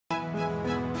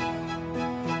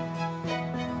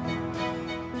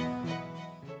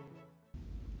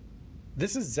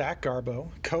This is Zach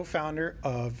Garbo, co-founder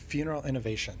of Funeral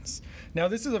Innovations. Now,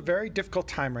 this is a very difficult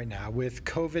time right now with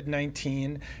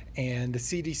COVID-19 and the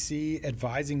CDC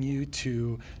advising you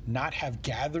to not have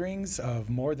gatherings of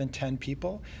more than 10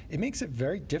 people. It makes it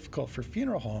very difficult for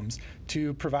funeral homes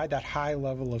to provide that high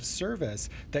level of service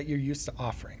that you're used to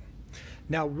offering.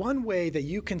 Now, one way that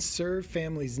you can serve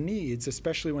families' needs,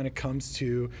 especially when it comes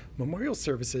to memorial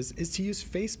services, is to use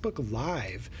Facebook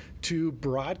Live to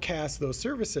broadcast those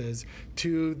services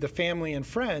to the family and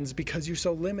friends because you're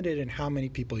so limited in how many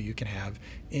people you can have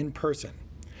in person.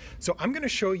 So I'm going to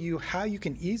show you how you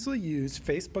can easily use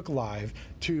Facebook Live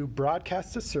to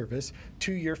broadcast a service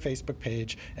to your Facebook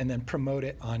page and then promote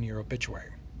it on your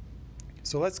obituary.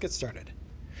 So let's get started.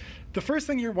 The first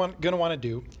thing you're going to want to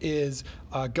do is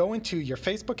go into your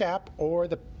Facebook app or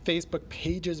the Facebook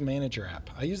Pages Manager app.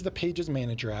 I use the Pages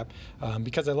Manager app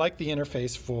because I like the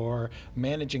interface for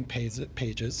managing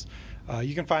pages.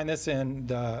 You can find this in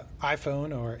the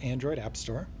iPhone or Android App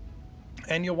Store.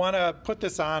 And you'll want to put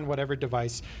this on whatever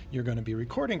device you're going to be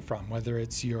recording from, whether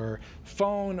it's your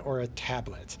phone or a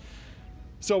tablet.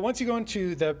 So once you go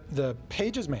into the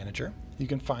Pages Manager, you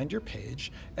can find your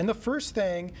page. And the first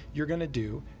thing you're going to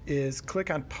do is click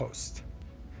on Post.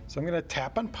 So I'm going to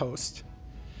tap on Post.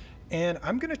 And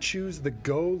I'm going to choose the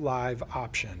Go Live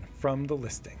option from the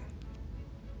listing.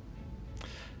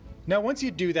 Now, once you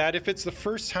do that, if it's the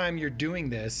first time you're doing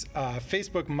this,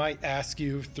 Facebook might ask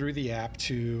you through the app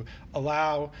to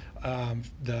allow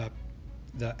the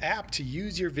app to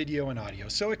use your video and audio.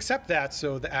 So accept that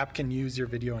so the app can use your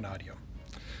video and audio.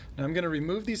 Now I'm going to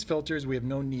remove these filters. We have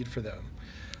no need for them.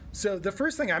 So the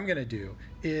first thing I'm going to do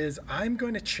is I'm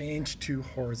going to change to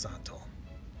horizontal.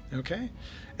 Okay?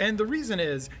 And the reason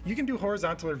is you can do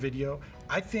horizontal or video.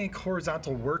 I think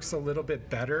horizontal works a little bit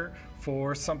better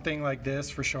for something like this,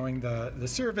 for showing the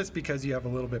service, because you have a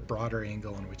little bit broader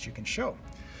angle in which you can show.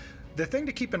 The thing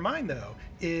to keep in mind, though,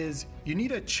 is you need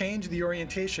to change the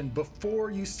orientation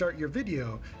before you start your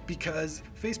video, because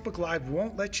Facebook Live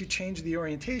won't let you change the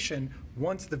orientation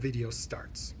once the video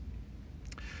starts.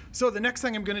 So the next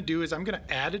thing I'm going to do is I'm going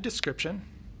to add a description.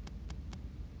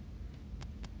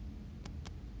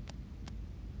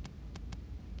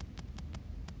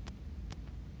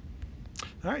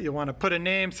 All right, you'll want to put a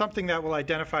name, something that will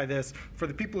identify this. For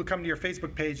the people who come to your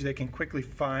Facebook page, they can quickly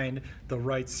find the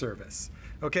right service.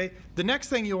 Okay, the next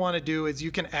thing you want to do is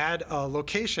you can add a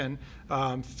location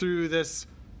through this.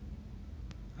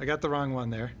 I got the wrong one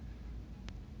there.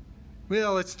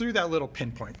 Well, it's through that little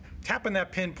pinpoint. Tap on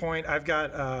that pinpoint. I've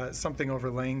got something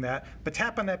overlaying that, but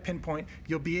tap on that pinpoint.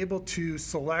 You'll be able to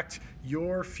select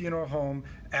your funeral home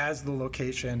as the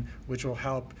location, which will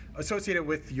help associate it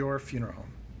with your funeral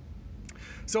home.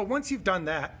 So once you've done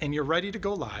that and you're ready to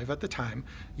go live at the time,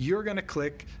 you're going to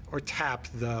click or tap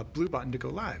the blue button to go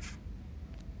live.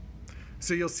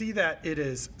 So you'll see that it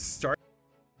is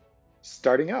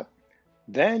starting up.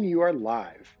 Then you are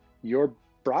live. Your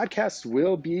broadcast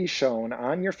will be shown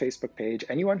on your Facebook page.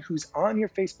 Anyone who's on your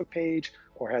Facebook page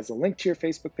or has a link to your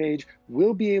Facebook page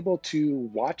will be able to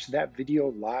watch that video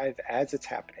live as it's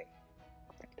happening.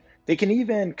 They can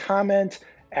even comment,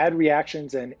 add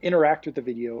reactions, and interact with the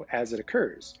video as it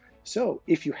occurs. So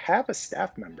if you have a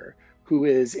staff member who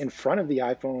is in front of the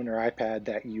iPhone or iPad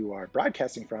that you are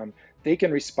broadcasting from, they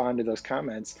can respond to those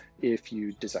comments if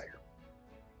you desire.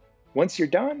 Once you're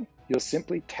done, you'll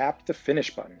simply tap the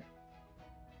finish button.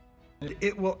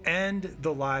 It will end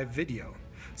the live video.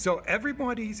 So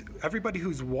everybody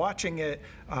who's watching it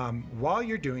while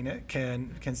you're doing it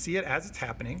can see it as it's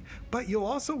happening, but you'll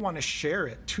also want to share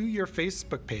it to your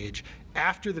Facebook page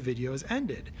after the video is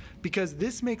ended, because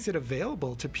this makes it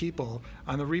available to people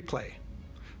on the replay.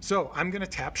 So I'm going to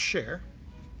tap share,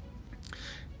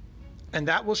 and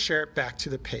that will share it back to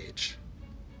the page.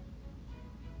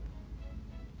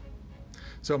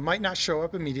 So it might not show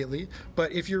up immediately,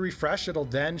 but if you refresh, it'll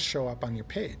then show up on your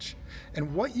page.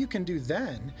 And what you can do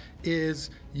then is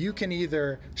you can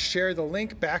either share the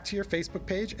link back to your Facebook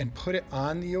page and put it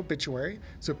on the obituary,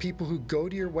 so people who go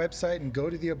to your website and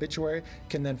go to the obituary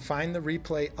can then find the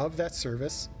replay of that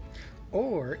service.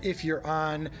 Or if you're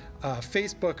on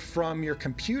Facebook from your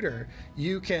computer,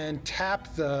 you can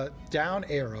tap the down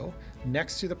arrow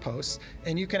next to the post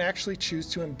and you can actually choose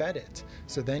to embed it.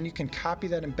 So then you can copy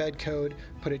that embed code,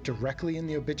 put it directly in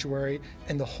the obituary,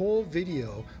 and the whole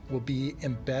video will be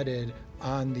embedded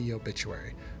on the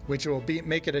obituary, which will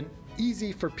make it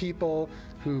easy for people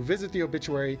who visit the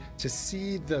obituary to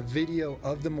see the video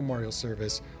of the memorial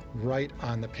service right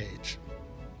on the page.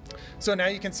 So now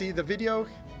you can see the video.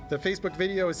 The Facebook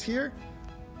video is here.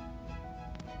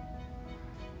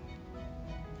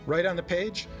 right on the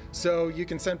page. So you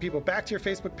can send people back to your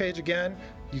Facebook page again.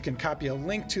 You can copy a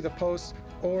link to the post,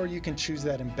 or you can choose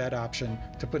that embed option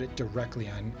to put it directly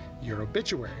on your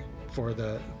obituary for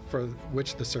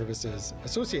which the service is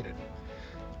associated.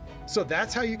 So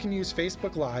that's how you can use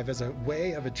Facebook Live as a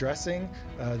way of addressing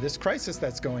this crisis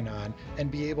that's going on and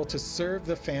be able to serve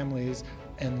the families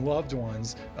and loved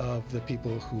ones of the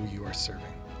people who you are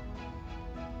serving.